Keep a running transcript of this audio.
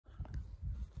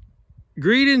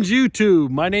Greetings, YouTube.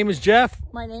 My name is Jeff.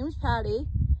 My name is Patty,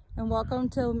 and welcome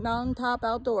to Mountaintop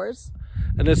Outdoors.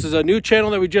 And this is a new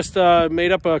channel that we just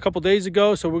made up a couple days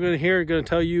ago. So we're going to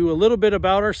tell you a little bit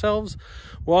about ourselves.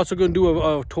 We're also going to do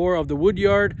a tour of the wood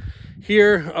yard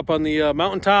here up on the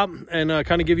mountaintop, and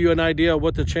kind of give you an idea of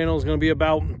what the channel is going to be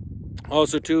about.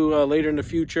 Also, too, later in the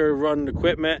future, run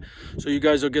equipment, so you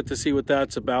guys will get to see what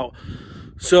that's about.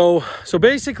 So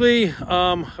basically,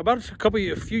 about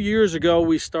a few years ago,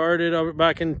 we started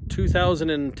back in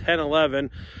 2010-11.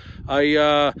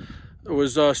 I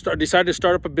decided to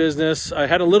start up a business. I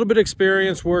had a little bit of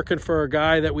experience working for a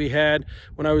guy that we had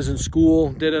when I was in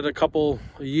school. Did it a couple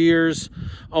of years,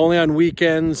 only on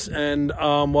weekends and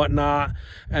whatnot.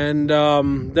 And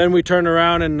then we turned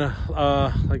around and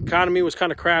the economy was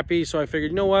kind of crappy. So I figured,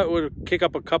 you know what, we'll kick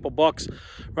up a couple bucks.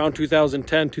 Around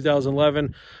 2010,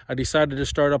 2011, I decided to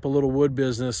start up a little wood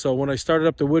business. So when I started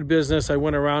up the wood business, I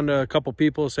went around to a couple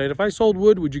people saying, if I sold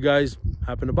wood, would you guys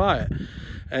happen to buy it?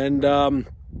 And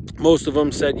most of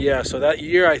them said yes. So that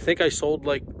year, I think I sold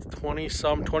like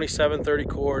 27, 30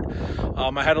 cord.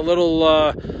 I had a little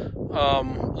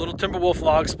Timberwolf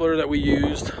log splitter that we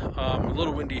used. A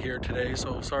little windy here today,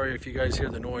 so sorry if you guys hear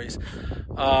the noise.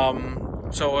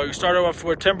 So I started off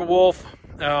with Timberwolf.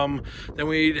 Then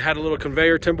we had a little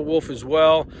conveyor Timberwolf as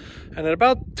well. And at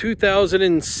about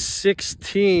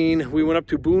 2016, we went up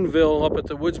to Boonville, up at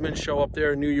the Woodsman Show up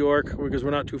there in New York, because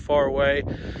we're not too far away.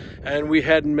 And we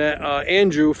had met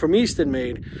Andrew from Easton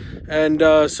Made. And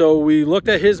so we looked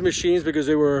at his machines because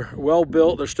they were well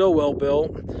built. They're still well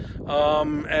built.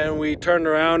 And we turned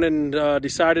around and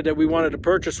decided that we wanted to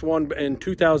purchase one in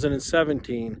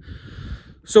 2017.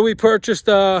 So we purchased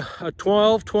a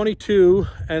 1222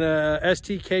 and a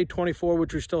STK 24,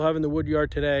 which we still have in the wood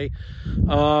yard today.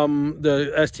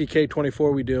 The STK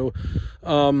 24 we do.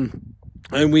 And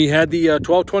we had the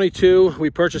 1222. We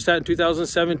purchased that in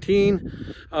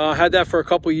 2017. Had that for a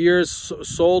couple years.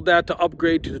 Sold that to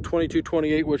upgrade to the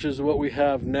 2228, which is what we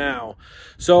have now.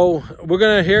 So we're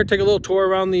gonna take a little tour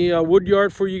around the wood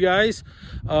yard for you guys,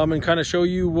 and kind of show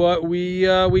you what we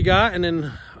got, and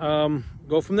then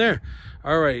go from there.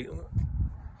 All right.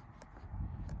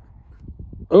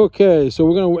 Okay, so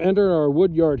we're going to enter our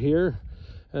wood yard here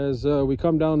as we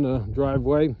come down the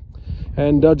driveway.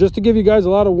 And just to give you guys a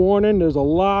lot of warning, there's a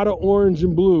lot of orange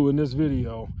and blue in this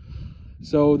video.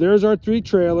 So there's our 3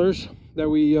 trailers that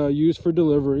we use for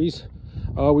deliveries.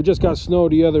 We just got snow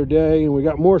the other day, and we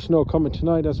got more snow coming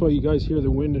tonight. That's why you guys hear the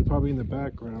wind and probably in the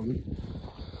background.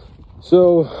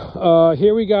 So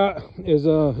here we got is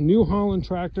a New Holland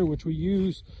tractor, which we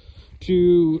use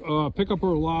to pick up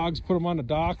our logs, put them on the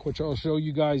dock, which I'll show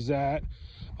you guys that.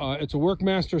 It's a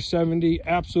Workmaster 70,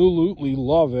 absolutely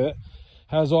love it.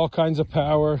 Has all kinds of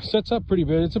power, sets up pretty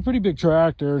big. It's a pretty big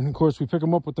tractor, and of course we pick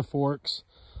them up with the forks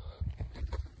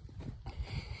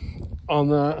on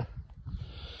that.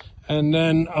 And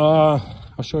then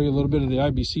I'll show you a little bit of the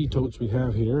IBC totes we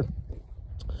have here.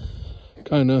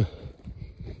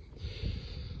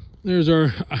 There's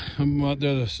our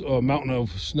there's a mountain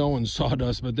of snow and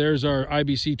sawdust, but there's our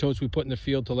IBC totes we put in the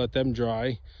field to let them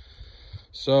dry.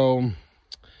 So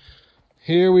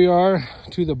here we are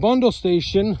to the bundle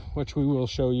station, which we will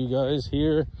show you guys.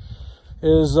 Here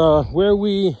is where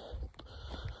we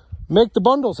make the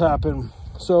bundles happen.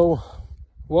 So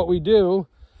what we do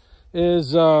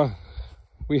is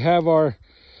we have our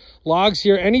logs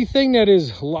here. Anything that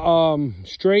is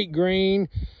straight grain,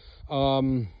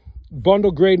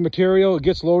 bundle grade material, it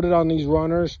gets loaded on these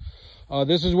runners.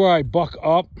 This is where I buck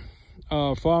up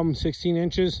from 16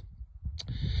 inches.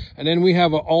 And then we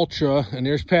have an Ultra, and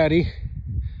there's Patty.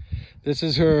 This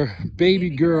is her baby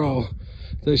girl,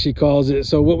 as she calls it.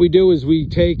 So what we do is we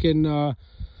take and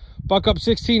buck up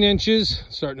 16 inches.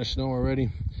 It's starting to snow already.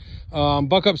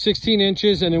 Buck up 16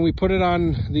 inches, and then we put it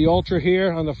on the Ultra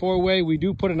here on the 4-way. We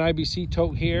do put an IBC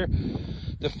tote here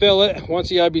to fill it. Once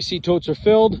the IBC totes are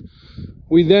filled,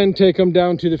 we then take them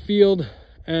down to the field,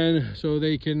 and so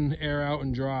they can air out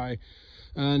and dry.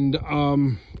 And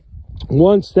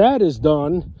once that is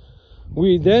done,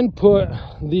 we then put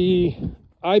the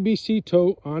IBC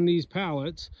tote on these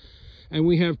pallets, and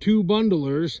we have 2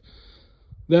 bundlers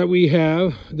that we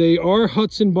have. They are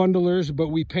Hudson bundlers, but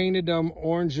we painted them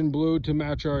orange and blue to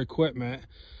match our equipment.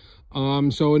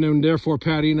 And then therefore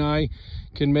Patty and I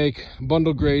can make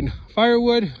bundle grade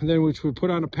firewood, and then which we put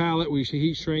on a pallet. We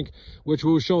heat shrink, which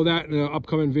we'll show that in an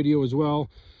upcoming video as well.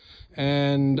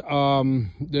 And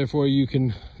therefore you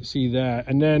can see that.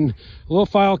 And then a little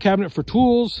file cabinet for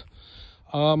tools.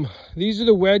 These are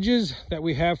the wedges that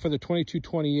we have for the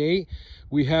 2228.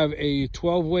 We have a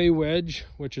 12-way wedge,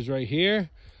 which is right here.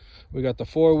 We got the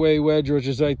 4-way wedge, which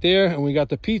is right there, and we got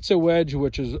the pizza wedge,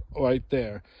 which is right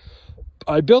there.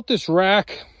 I built this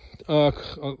rack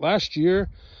last year,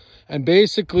 and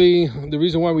basically the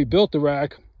reason why we built the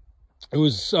rack, it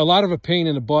was a lot of a pain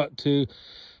in the butt to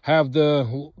have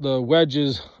the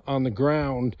wedges on the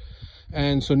ground.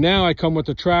 And so now I come with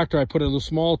the tractor, I put a little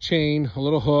small chain, a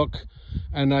little hook,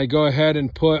 and I go ahead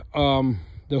and put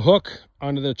the hook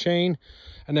onto the chain,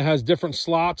 and it has different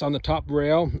slots on the top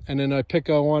rail, and then I pick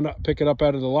it up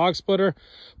out of the log splitter,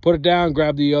 put it down,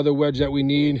 grab the other wedge that we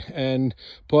need, and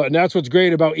that's what's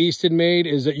great about Easton Made,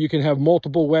 is that you can have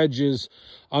multiple wedges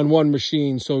on one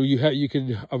machine, so you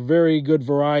could a very good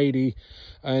variety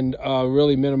and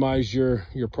really minimize your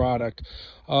product.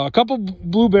 A couple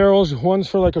blue barrels, one's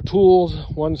for like a tools,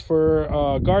 one's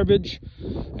for garbage,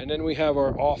 and then we have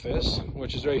our office,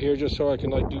 which is right here, just so I can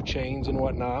like do chains and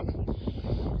whatnot.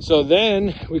 So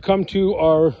then we come to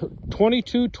our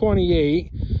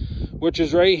 2228, which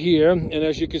is right here, and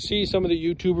as you can see, some of the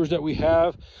YouTubers that we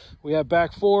have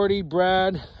Back 40,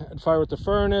 Brad at Fire with the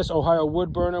Furnace, Ohio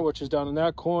Wood Burner, which is down in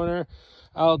that corner,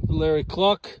 Larry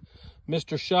Cluck,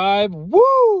 Mr. Shive,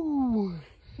 woo!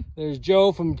 There's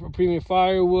Joe from Premium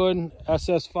Firewood,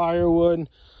 SS Firewood.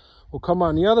 We'll come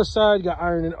on the other side, got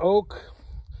Iron and Oak,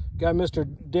 got Mr.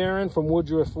 Darren from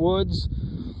Woodruff Woods,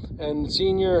 and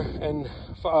Senior and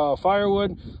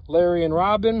Firewood, Larry and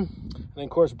Robin, and of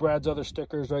course Brad's other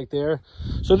stickers right there.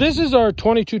 So this is our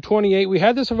 2228. We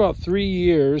had this for about 3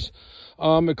 years.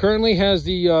 It currently has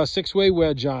the 6-way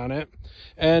wedge on it,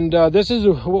 and this is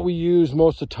what we use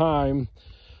most of the time.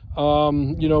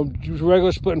 You know,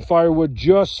 regular splitting firewood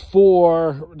just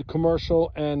for the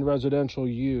commercial and residential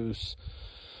use.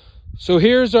 So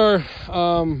here's our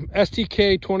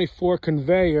STK 24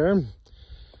 conveyor,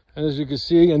 and as you can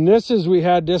see, and we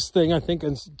had this thing I think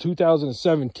in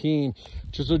 2017,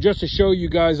 so just to show you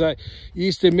guys that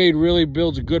Easton Made really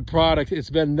builds a good product. It's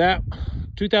been that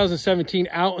 2017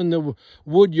 out in the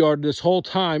wood yard this whole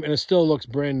time, and it still looks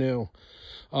brand new.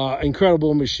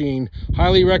 Incredible machine,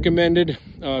 highly recommended.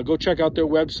 Go check out their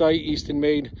website, Easton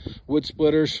Made Wood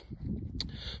Splitters.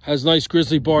 Has nice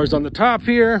grizzly bars on the top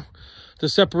here to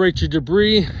separate your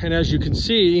debris, and as you can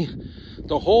see,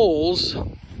 the holes,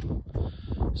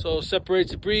 so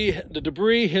separates debris. The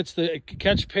debris hits the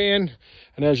catch pan,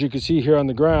 and as you can see here on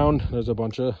the ground, there's a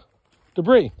bunch of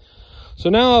debris. So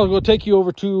now I'll go take you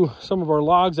over to some of our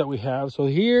logs that we have. So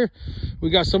here we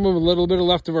got some of a little bit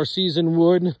left of our seasoned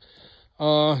wood.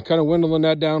 Kind of windling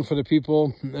that down for the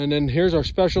people. And then here's our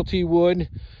specialty wood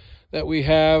that we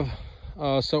have.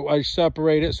 So I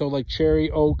separate it, so like cherry,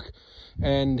 oak,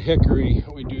 and hickory,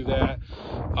 we do that.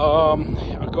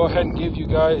 I'll go ahead and give you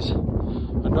guys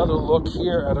another look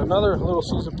here at another little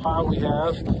seasoned pile we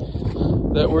have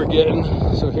that we're getting.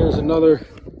 So here's another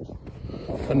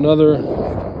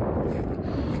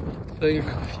thing,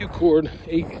 a few cord,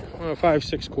 5,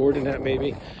 6 cord in that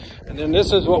maybe. And then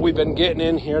this is what we've been getting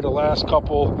in here the last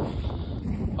couple,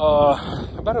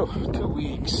 about 2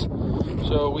 weeks.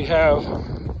 So we have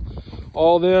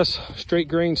all this straight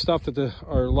grain stuff that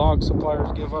our log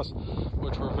suppliers give us,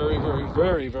 which we're very, very,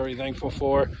 very, very thankful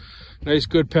for. Nice,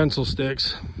 good pencil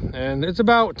sticks. And it's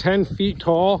about 10 feet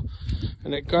tall,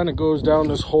 and it kind of goes down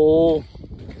this whole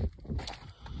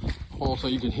hole, so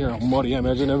you can hear how muddy. I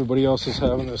imagine everybody else is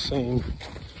having the same.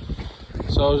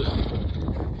 So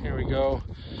here we go.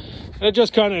 It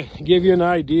just kind of give you an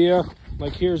idea.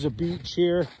 Like here's a beach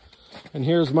here, and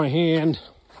here's my hand.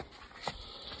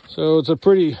 So it's a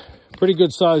pretty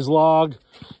good size log.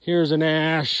 Here's an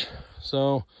ash.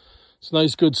 So it's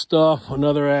nice, good stuff.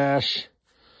 Another ash.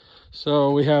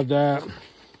 So we have that.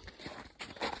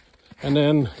 And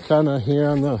then kind of here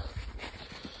on the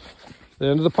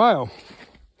end of the pile.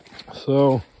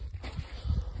 So,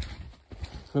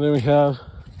 and then we have,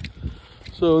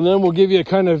 so and then we'll give you a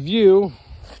kind of view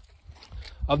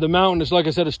of the mountain. It's like I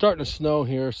said, it's starting to snow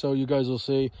here, so you guys will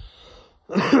see.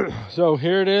 So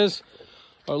here it is,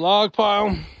 our log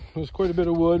pile. There's quite a bit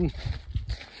of wood.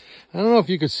 I don't know if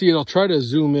you can see it. I'll try to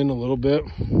zoom in a little bit.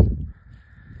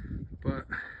 But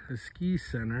the ski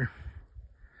center,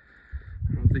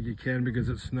 I don't think you can because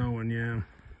it's snowing, yeah.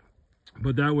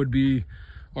 But that would be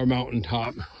our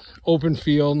mountaintop. Open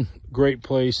field, great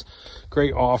place,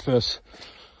 great office.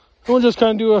 And we'll just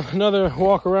kind of do another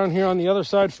walk around here on the other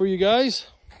side for you guys.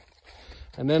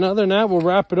 And then other than that, we'll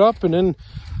wrap it up, and then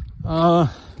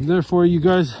therefore you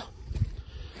guys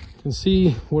can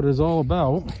see what it's all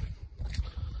about.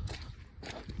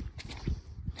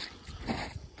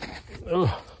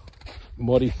 Oh,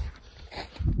 muddy.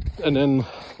 And then,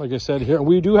 like I said, here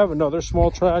we do have another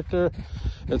small tractor.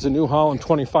 It's a New Holland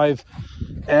 25N.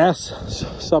 S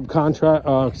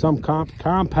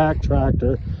compact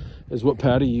tractor is what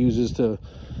Patty uses to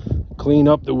clean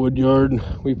up the wood yard.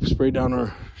 We sprayed down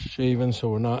our shavings so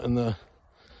we're not in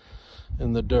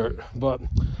the dirt. But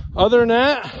other than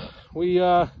that, we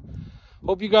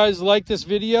hope you guys like this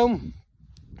video.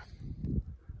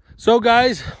 So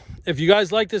guys, if you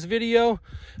guys like this video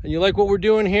and you like what we're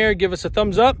doing here, give us a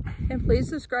thumbs up. And please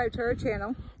subscribe to our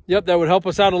channel. Yep, that would help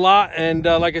us out a lot. And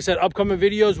like I said, upcoming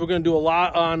videos, we're going to do a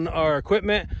lot on our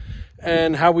equipment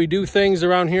and how we do things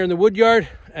around here in the wood yard.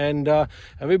 And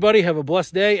everybody have a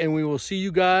blessed day, and we will see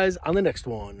you guys on the next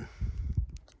one.